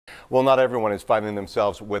Well, not everyone is finding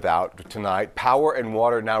themselves without tonight. Power and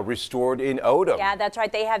water now restored in Odem. Yeah, that's right.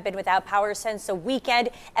 They have been without power since the weekend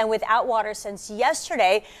and without water since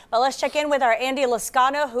yesterday. But let's check in with our Andy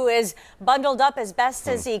Lascano, who is bundled up as best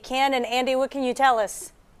as he can. And Andy, what can you tell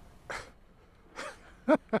us?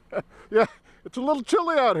 Yeah, it's a little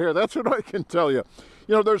chilly out here. That's what I can tell you.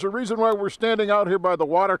 You know, there's a reason why we're standing out here by the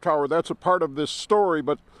water tower. That's a part of this story.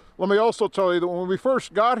 But let me also tell you that when we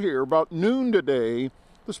first got here about noon today,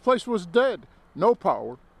 this place was dead. No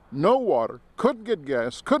power, no water, couldn't get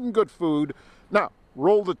gas, couldn't get food. Now,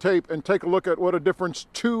 roll the tape and take a look at what a difference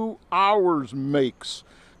 2 hours makes,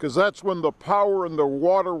 because that's when the power and the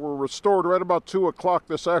water were restored right about 2 o'clock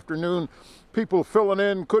this afternoon. People filling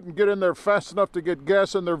in, couldn't get in there fast enough to get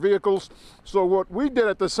gas in their vehicles. So what we did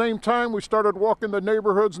at the same time, we started walking the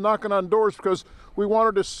neighborhoods, knocking on doors, because we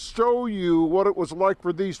wanted to show you what it was like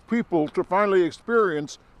for these people to finally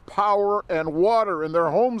experience power and water in their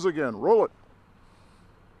homes again. Roll it.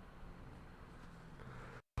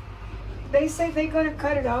 They say they're going to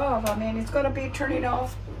cut it off. I mean, it's going to be turning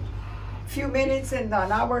off a few minutes and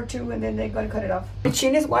an hour or two, and then they're going to cut it off.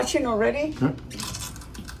 Gina's watching already. Huh?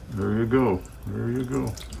 There you go. There you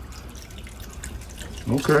go.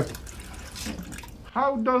 Okay.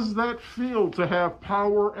 How does that feel to have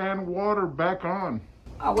power and water back on?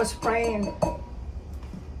 I was praying.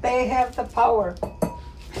 They have the power.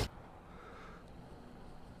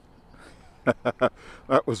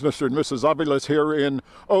 That was Mr. and Mrs. Aviles here in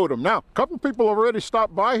Odem. Now, a couple of people already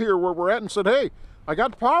stopped by here where we're at and said, hey, I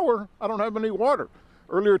got power, I don't have any water.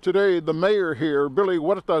 Earlier today, the mayor here, Billy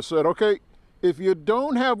Huerta, said, okay, if you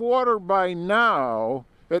don't have water by now,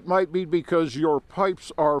 it might be because your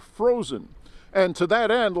pipes are frozen. And to that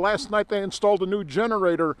end, last night they installed a new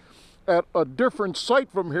generator at a different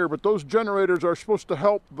site from here, but those generators are supposed to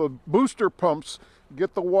help the booster pumps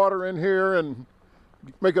get the water in here and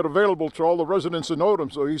make it available to all the residents in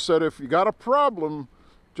Odem. So he said, if you got a problem,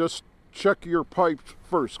 just check your pipes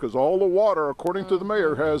first, because all the water, according to the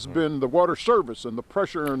mayor, has been, the water service and the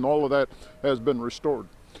pressure and all of that has been restored.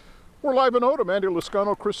 We're live in Odem. Andy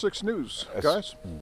Lascano, Chris 6 News. Guys.